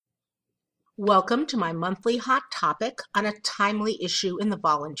Welcome to my monthly hot topic on a timely issue in the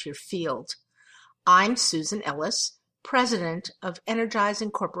volunteer field. I'm Susan Ellis, president of Energize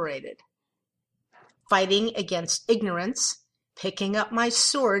Incorporated. Fighting against ignorance, picking up my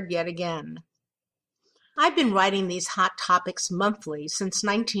sword yet again. I've been writing these hot topics monthly since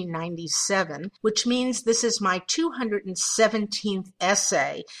 1997, which means this is my 217th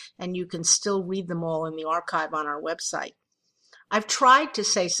essay, and you can still read them all in the archive on our website. I've tried to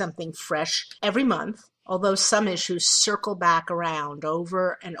say something fresh every month, although some issues circle back around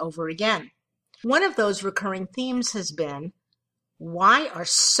over and over again. One of those recurring themes has been, why are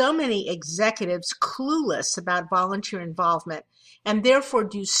so many executives clueless about volunteer involvement and therefore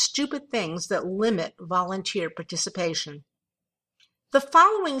do stupid things that limit volunteer participation? The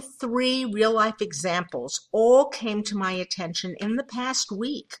following three real-life examples all came to my attention in the past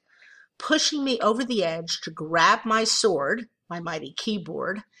week, pushing me over the edge to grab my sword, my mighty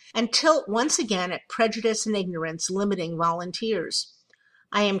keyboard, and tilt once again at prejudice and ignorance limiting volunteers.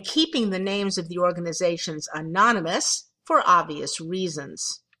 I am keeping the names of the organizations anonymous for obvious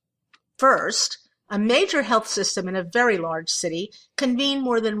reasons. First, a major health system in a very large city convened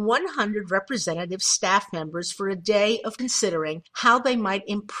more than 100 representative staff members for a day of considering how they might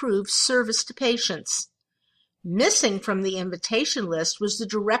improve service to patients. Missing from the invitation list was the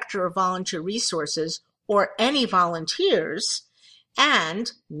director of volunteer resources, or any volunteers,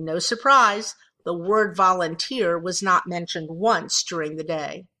 and, no surprise, the word volunteer was not mentioned once during the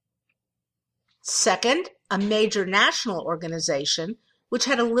day. Second, a major national organization, which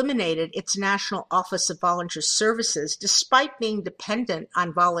had eliminated its National Office of Volunteer Services despite being dependent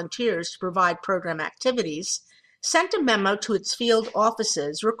on volunteers to provide program activities, sent a memo to its field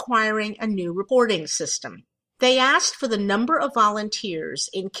offices requiring a new reporting system. They asked for the number of volunteers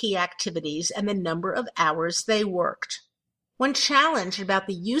in key activities and the number of hours they worked. When challenged about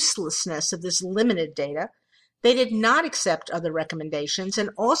the uselessness of this limited data, they did not accept other recommendations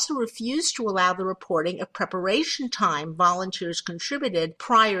and also refused to allow the reporting of preparation time volunteers contributed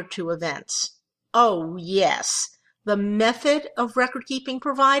prior to events. Oh, yes, the method of record keeping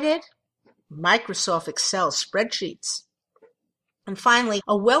provided? Microsoft Excel spreadsheets. And finally,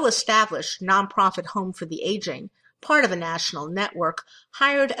 a well-established nonprofit home for the aging, part of a national network,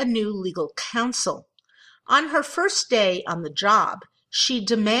 hired a new legal counsel. On her first day on the job, she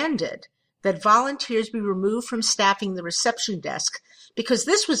demanded that volunteers be removed from staffing the reception desk because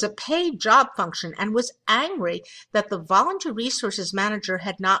this was a paid job function and was angry that the volunteer resources manager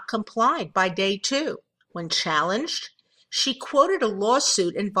had not complied by day 2. When challenged, she quoted a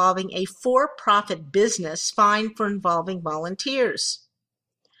lawsuit involving a for-profit business fined for involving volunteers.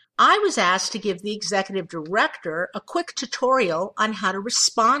 I was asked to give the executive director a quick tutorial on how to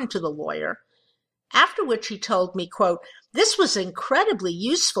respond to the lawyer, after which he told me, quote, "This was incredibly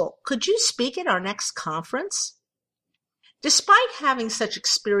useful. Could you speak at our next conference?" Despite having such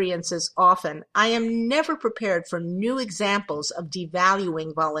experiences often, I am never prepared for new examples of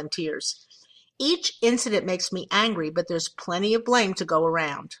devaluing volunteers. Each incident makes me angry, but there's plenty of blame to go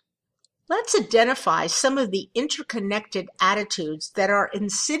around. Let's identify some of the interconnected attitudes that are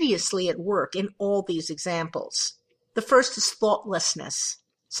insidiously at work in all these examples. The first is thoughtlessness.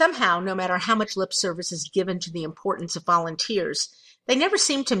 Somehow, no matter how much lip service is given to the importance of volunteers, they never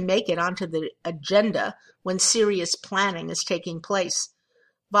seem to make it onto the agenda when serious planning is taking place.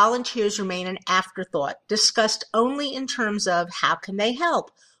 Volunteers remain an afterthought, discussed only in terms of how can they help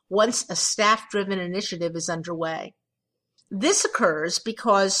once a staff-driven initiative is underway. This occurs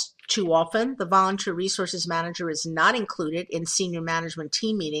because, too often, the volunteer resources manager is not included in senior management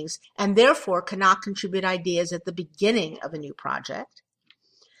team meetings and therefore cannot contribute ideas at the beginning of a new project.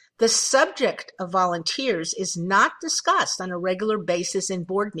 The subject of volunteers is not discussed on a regular basis in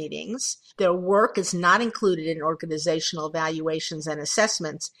board meetings. Their work is not included in organizational evaluations and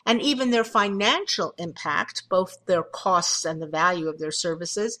assessments, and even their financial impact, both their costs and the value of their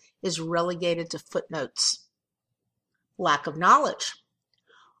services, is relegated to footnotes. Lack of knowledge.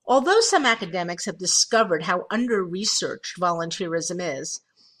 Although some academics have discovered how under-researched volunteerism is,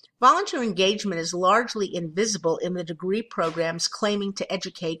 volunteer engagement is largely invisible in the degree programs claiming to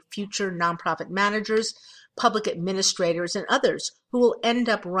educate future nonprofit managers, public administrators, and others who will end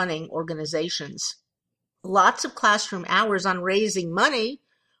up running organizations. Lots of classroom hours on raising money,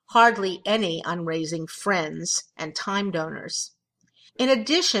 hardly any on raising friends and time donors. In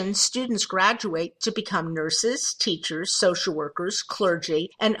addition, students graduate to become nurses, teachers, social workers, clergy,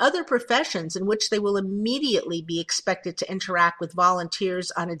 and other professions in which they will immediately be expected to interact with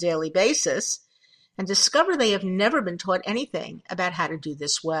volunteers on a daily basis and discover they have never been taught anything about how to do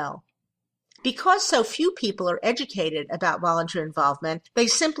this well. Because so few people are educated about volunteer involvement, they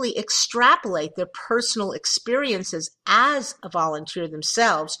simply extrapolate their personal experiences as a volunteer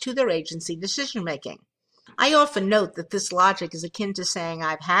themselves to their agency decision-making. I often note that this logic is akin to saying,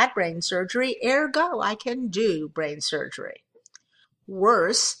 I've had brain surgery, ergo I can do brain surgery.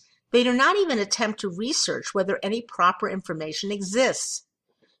 Worse, they do not even attempt to research whether any proper information exists.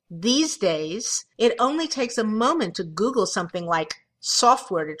 These days, it only takes a moment to Google something like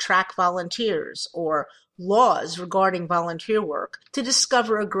software to track volunteers or laws regarding volunteer work to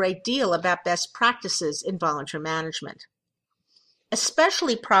discover a great deal about best practices in volunteer management.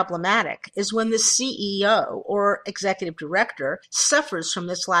 Especially problematic is when the CEO or executive director suffers from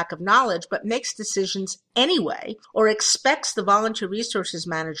this lack of knowledge but makes decisions anyway or expects the volunteer resources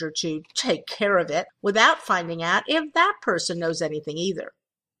manager to take care of it without finding out if that person knows anything either.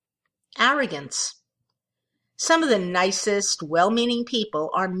 Arrogance. Some of the nicest, well-meaning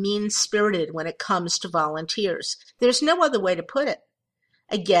people are mean-spirited when it comes to volunteers. There's no other way to put it.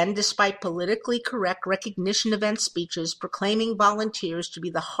 Again, despite politically correct recognition event speeches proclaiming volunteers to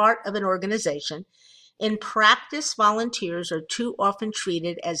be the heart of an organization, in practice, volunteers are too often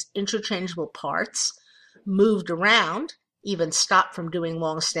treated as interchangeable parts, moved around, even stopped from doing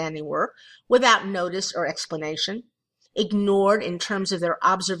long-standing work, without notice or explanation, ignored in terms of their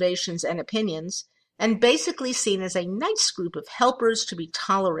observations and opinions, and basically seen as a nice group of helpers to be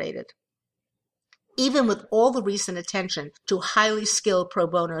tolerated. Even with all the recent attention to highly skilled pro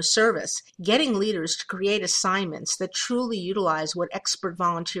bono service, getting leaders to create assignments that truly utilize what expert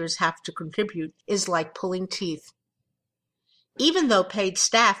volunteers have to contribute is like pulling teeth. Even though paid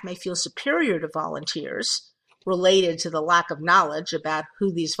staff may feel superior to volunteers, related to the lack of knowledge about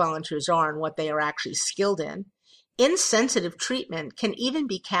who these volunteers are and what they are actually skilled in, insensitive treatment can even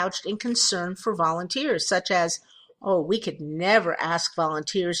be couched in concern for volunteers, such as, oh, we could never ask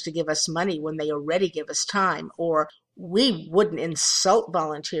volunteers to give us money when they already give us time, or we wouldn't insult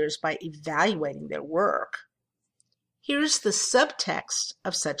volunteers by evaluating their work. Here's the subtext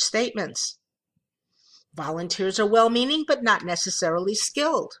of such statements. Volunteers are well-meaning but not necessarily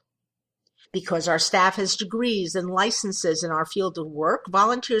skilled. Because our staff has degrees and licenses in our field of work,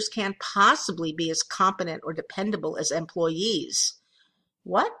 volunteers can't possibly be as competent or dependable as employees.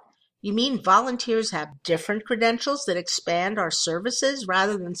 What? You mean volunteers have different credentials that expand our services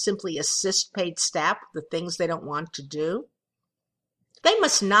rather than simply assist paid staff with the things they don't want to do? They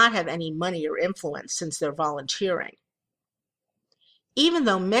must not have any money or influence since they're volunteering. Even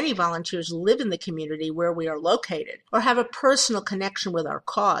though many volunteers live in the community where we are located or have a personal connection with our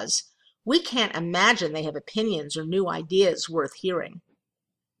cause, we can't imagine they have opinions or new ideas worth hearing.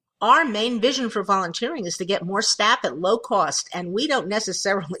 Our main vision for volunteering is to get more staff at low cost, and we don't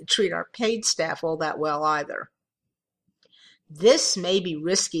necessarily treat our paid staff all that well either. This may be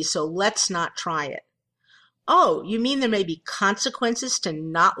risky, so let's not try it. Oh, you mean there may be consequences to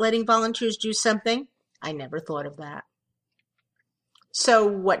not letting volunteers do something? I never thought of that. So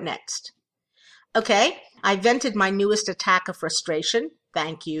what next? Okay, I vented my newest attack of frustration.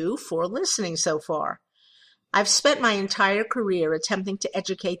 Thank you for listening so far. I've spent my entire career attempting to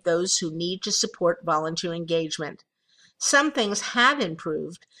educate those who need to support volunteer engagement. Some things have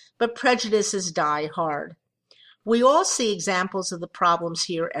improved, but prejudices die hard. We all see examples of the problems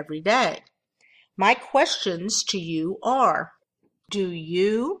here every day. My questions to you are, do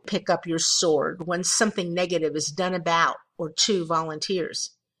you pick up your sword when something negative is done about or to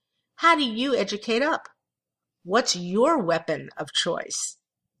volunteers? How do you educate up? What's your weapon of choice?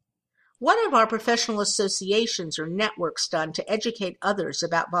 What have our professional associations or networks done to educate others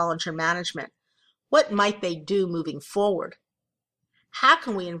about volunteer management? What might they do moving forward? How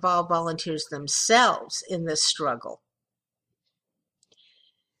can we involve volunteers themselves in this struggle?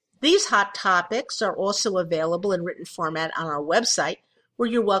 These hot topics are also available in written format on our website, where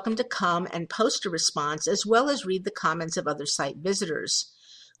you're welcome to come and post a response as well as read the comments of other site visitors.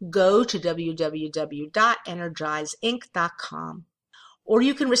 Go to www.energizeinc.com. Or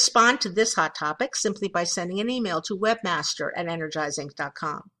you can respond to this hot topic simply by sending an email to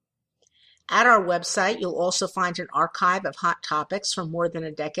webmaster@energizeinc.com. At our website, you'll also find an archive of hot topics from more than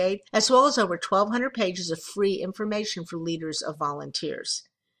a decade, as well as over 1,200 pages of free information for leaders of volunteers.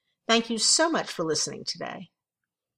 Thank you so much for listening today.